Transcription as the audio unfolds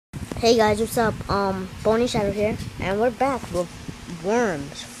Hey guys, what's up? Bonnie Shadow here, and we're back with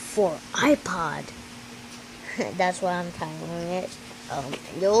worms for iPod. That's what I'm titling it.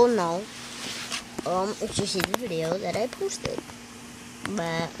 You'll know, if you see the video that I posted,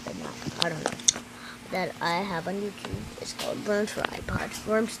 but I don't know, that I have on YouTube. It's called Worms for iPod,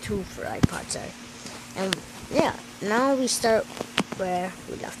 Worms 2 for iPod, sorry. And yeah, now we start where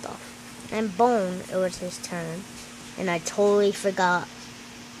we left off. And Bone, it was his turn, and I totally forgot.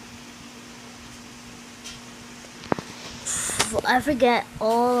 I forget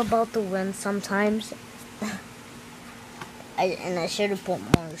all about the wind sometimes. I should have put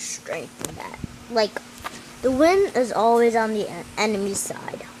more strength in that. Like, the wind is always on the enemy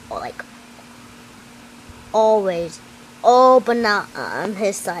side. Like, always. Oh, but not on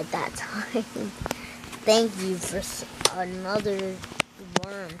his side that time. Thank you for another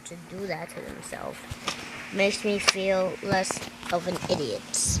worm to do that to himself. Makes me feel less of an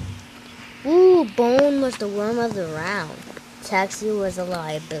idiot. Ooh, Bone was the worm of the round. Taxi was a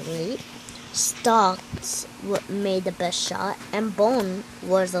liability. Stocks made the best shot, and Bone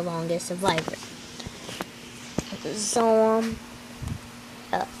was the longest survivor. So,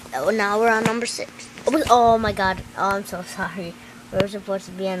 now we're on number 6. Oh my god, I'm so sorry. We were supposed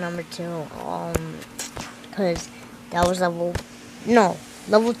to be on number 2, because that was level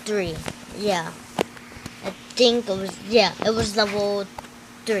 3. Yeah, I think it was level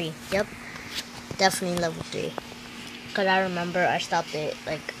 3. Yep, definitely level 3. Because I remember I stopped it,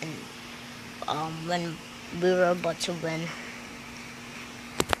 like, when we were about to win.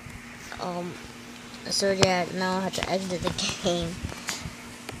 So yeah, now I have to exit the game.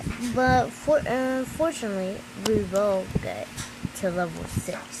 But, fortunately, we will get to level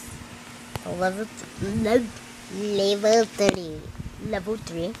 6. So level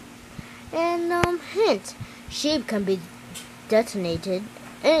 3. And, hint, sheep can be detonated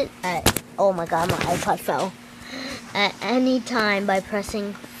oh my god, my iPod fell. At any time by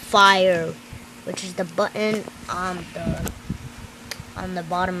pressing fire, which is the button on the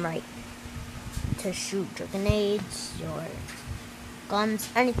bottom right, to shoot your grenades, your guns,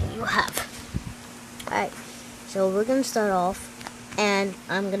 anything you have. Alright, so we're gonna start off, and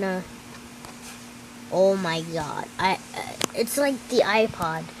I'm gonna, oh my god, it's like the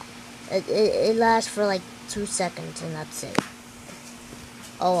iPod. It lasts for like 2 seconds and that's it.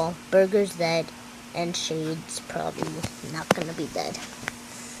 Oh well, Burger's dead. And Shade's probably not gonna be dead.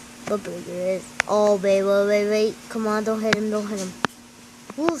 But Burger is. Oh, wait. Come on, don't hit him.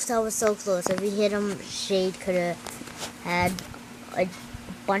 Oof, that was so close. If he hit him, Shade could have had a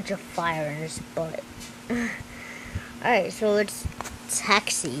bunch of fire in his butt. Alright, so it's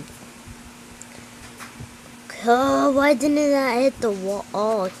Taxi. Oh, why didn't that hit the wall?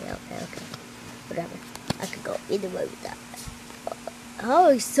 Oh, okay. Whatever. I could go either way with that. How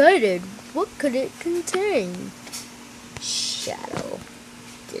excited! What could it contain? Shadow.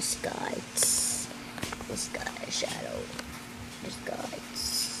 Shadow.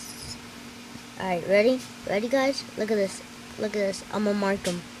 Alright, ready? Ready, guys? Look at this. I'm gonna mark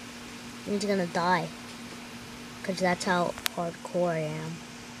him. He's gonna die. Because that's how hardcore I am.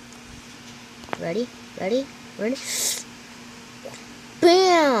 Ready?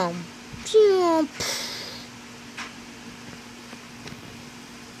 Bam!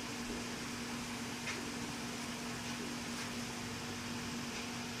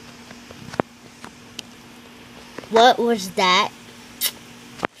 What was that?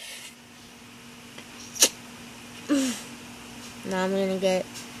 Now I'm gonna get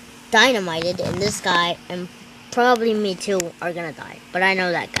dynamited, and this guy, and probably me too, are gonna die. But I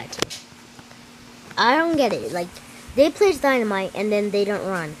know that guy too. I don't get it. Like, they place dynamite, and then they don't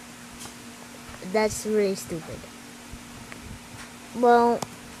run. That's really stupid. Well,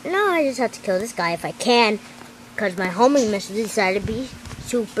 now I just have to kill this guy if I can, because my homing mission decided to be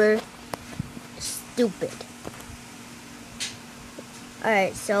super stupid.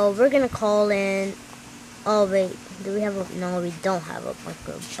 Alright, so we're gonna call in. Oh wait, do we have a? No, we don't have a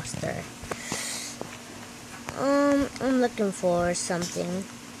bunker buster. I'm looking for something.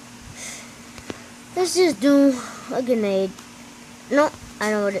 Let's just do a grenade. No, I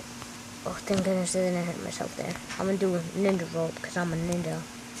know what it. Oh, thank goodness I didn't hit myself there. I'm gonna do a ninja roll because I'm a ninja.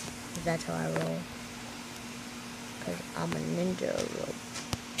 That's how I roll. Because I'm a ninja rope.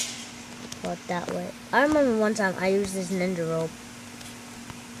 But that way. I remember one time I used this ninja rope.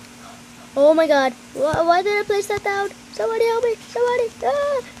 Oh my god. Why did I place that down? Somebody help me. Somebody.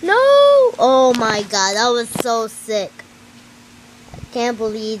 Ah, no. Oh my god. That was so sick. I can't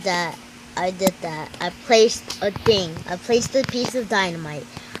believe that I did that. I placed a thing. I placed a piece of dynamite.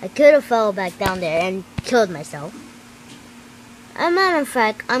 I could have fell back down there and killed myself. As a matter of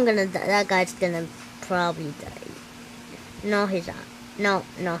fact, that guy's gonna probably die. No, he's not. No,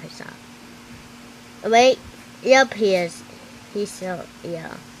 he's not. Wait. Yep, he is. He's still,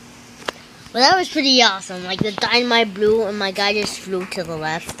 yeah. Well, that was pretty awesome. Like, the dynamite blew and my guy just flew to the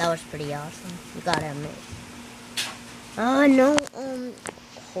left. That was pretty awesome. You gotta admit. Oh, no,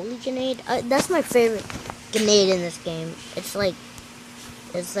 holy grenade. That's my favorite grenade in this game. It's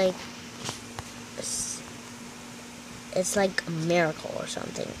like a miracle or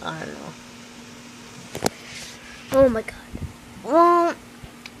something. I don't know. Oh my god. Well,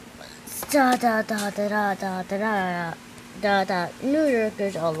 New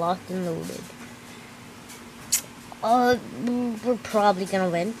Yorkers are locked and loaded. We're probably gonna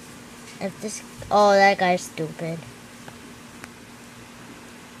win. If this, oh, that guy's stupid.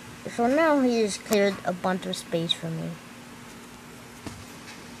 So now he just cleared a bunch of space for me.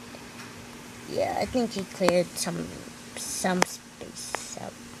 Yeah, I think he cleared some space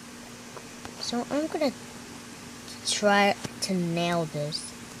out. So I'm gonna try to nail this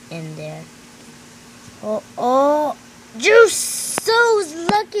in there. Oh, you so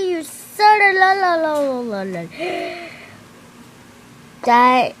lucky, you son of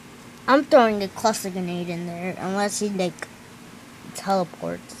that. I'm throwing a cluster grenade in there unless he like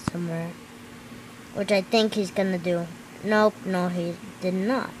teleports somewhere, which I think he's gonna do. Nope, no, he did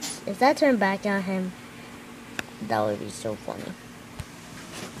not. If that turned back on him, that would be so funny.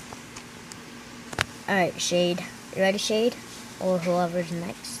 Alright, Shade. You ready, Shade? Or whoever's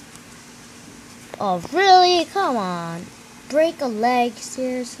next. Oh, really? Come on. Break a leg?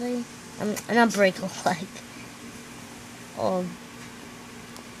 Seriously? I'm not break a leg. Oh.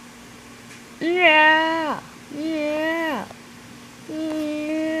 Yeah.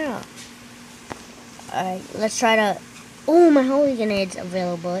 Alright, let's try to... Oh, my holy grenade's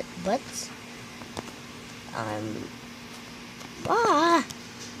available, but...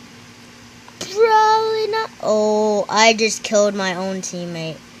 Probably not. Oh, I just killed my own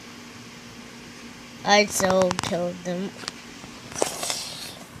teammate. I so killed them.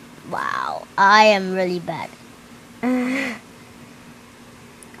 Wow, I am really bad.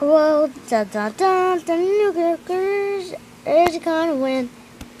 Well, the New Yorkers is gonna win.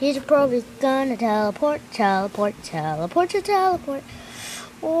 He's probably gonna teleport.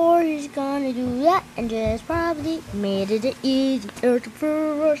 Or he's gonna do that and just probably made it easier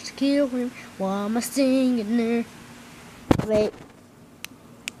for us to kill him while I'm singing there. Wait.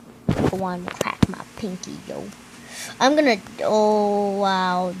 I want to crack my pinky, yo. I'm gonna, oh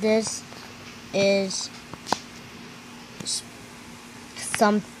wow, this is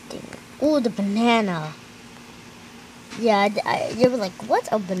something. Oh, the banana. Yeah, they were like, what,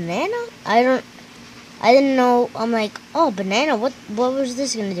 a banana? I didn't know. I'm like, oh, banana, what was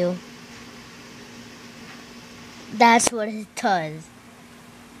this gonna do? That's what it does.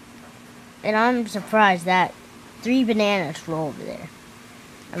 And I'm surprised that 3 bananas were over there.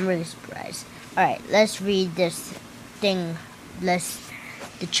 I'm really surprised. Alright, let's read this thing. The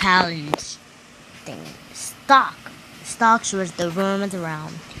challenge thing. Stocks was the rumor of the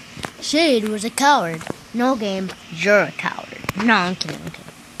round. Shade was a coward. No game, you're a coward. No, I'm kidding.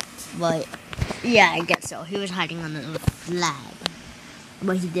 But, yeah, I guess so. He was hiding under the flag.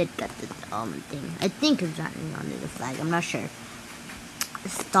 But he did get the thing. I think he was hiding under the flag. I'm not sure.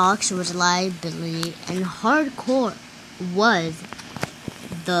 Stocks was liability. And hardcore was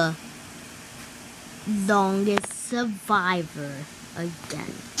the longest survivor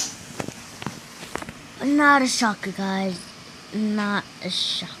again. Not a shocker, guys. Not a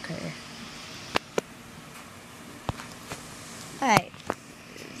shocker. Alright.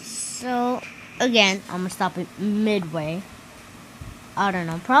 So, again, I'm gonna stop it midway. I don't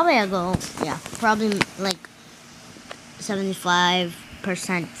know. Probably I'll go, yeah, probably like 75%.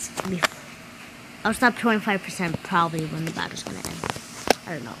 I'll stop 25% probably when the battle's gonna end.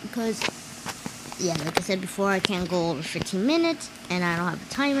 I don't know. Because, yeah, like I said before, I can't go over 15 minutes. And I don't have a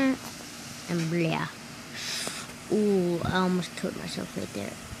timer. And blah. Ooh, I almost killed myself right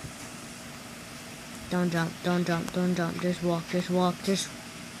there. Don't jump. Just walk.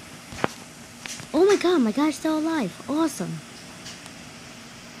 Oh my god, my guy's still alive. Awesome.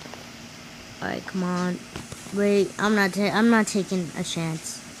 Alright, come on. Wait, I'm not taking a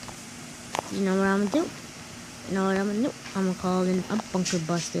chance. You know what I'm gonna do? I'm gonna call in a bunker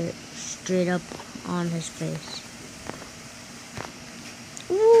buster straight up on his face.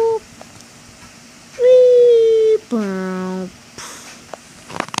 Whoop. Boom.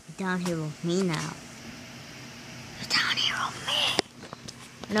 Down here with me now. Down here with me.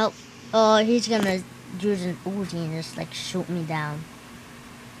 Nope. Oh, he's gonna use an Uzi and just like shoot me down.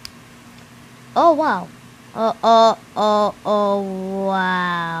 Oh wow. Oh,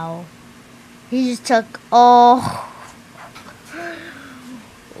 wow. He just took, oh.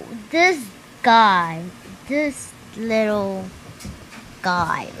 This guy, this little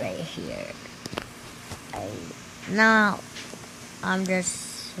guy right here. Now, I'm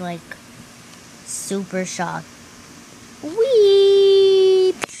just like super shocked.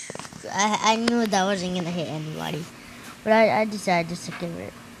 Whee! I knew that wasn't gonna hit anybody, but I decided just to give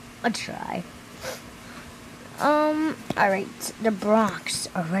it a try. Alright, the Bronx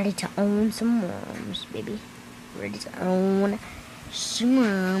are ready to own some worms, baby. Ready to own some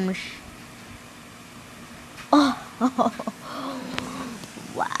worms. Oh,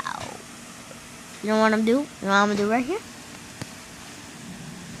 wow. You know what I'm gonna do? You know what I'm gonna do right here?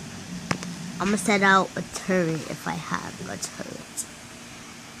 I'm gonna set out a turret if I have a turret.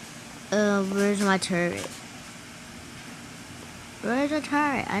 Where's my turret? Where's a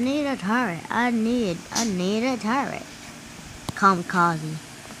turret? I need a turret. I need a turret. Kamikaze.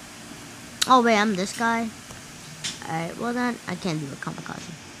 Oh wait, I'm this guy. Alright, well then I can't do a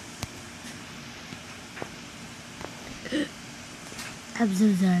kamikaze. I'm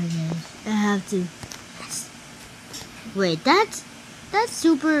so sorry guys. I have to. Yes. Wait, that's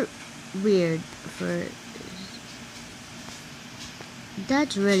super weird for.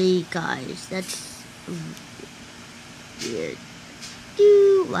 That's really, guys. That's weird.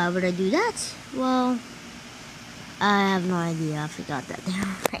 Why would I do that? Well, I have no idea. I forgot that there,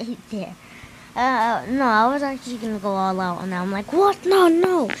 right there. No, I was actually gonna go all out, and I'm like, what?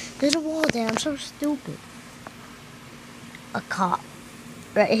 No, there's a wall there. I'm so stupid. A cop,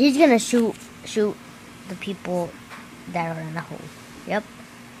 right? He's gonna shoot the people that are in the hole. Yep.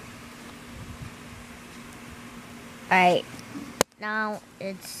 All right. Now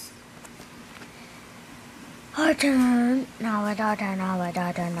it's our turn. Now it's our turn.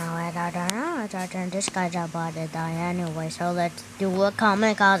 It's our turn. This guy's about to die anyway, so let's do a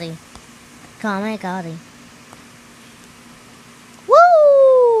kamikaze.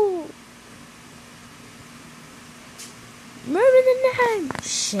 Woo! Remember the name?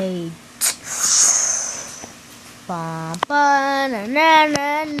 Shade.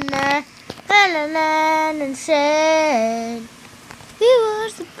 And Shade. He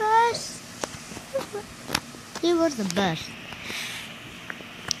was the best. He was the best.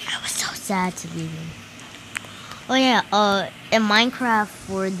 I was so sad to leave him. Oh yeah, in Minecraft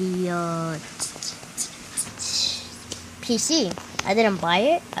for the PC, I didn't buy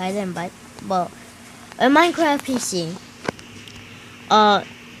it. Well, in Minecraft PC,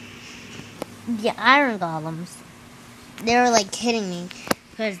 the iron golems, they were like hitting me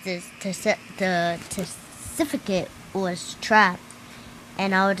because the certificate was trapped,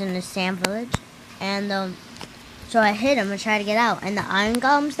 and I was in the sand village, and so I hit him and tried to get out, and the iron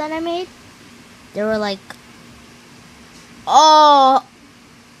golems that I made, they were like, oh,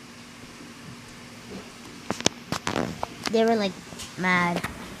 they were like mad.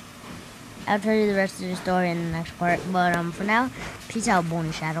 I'll tell you the rest of the story in the next part, but for now, peace out,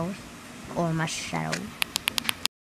 Bony Shadows, or my shadow.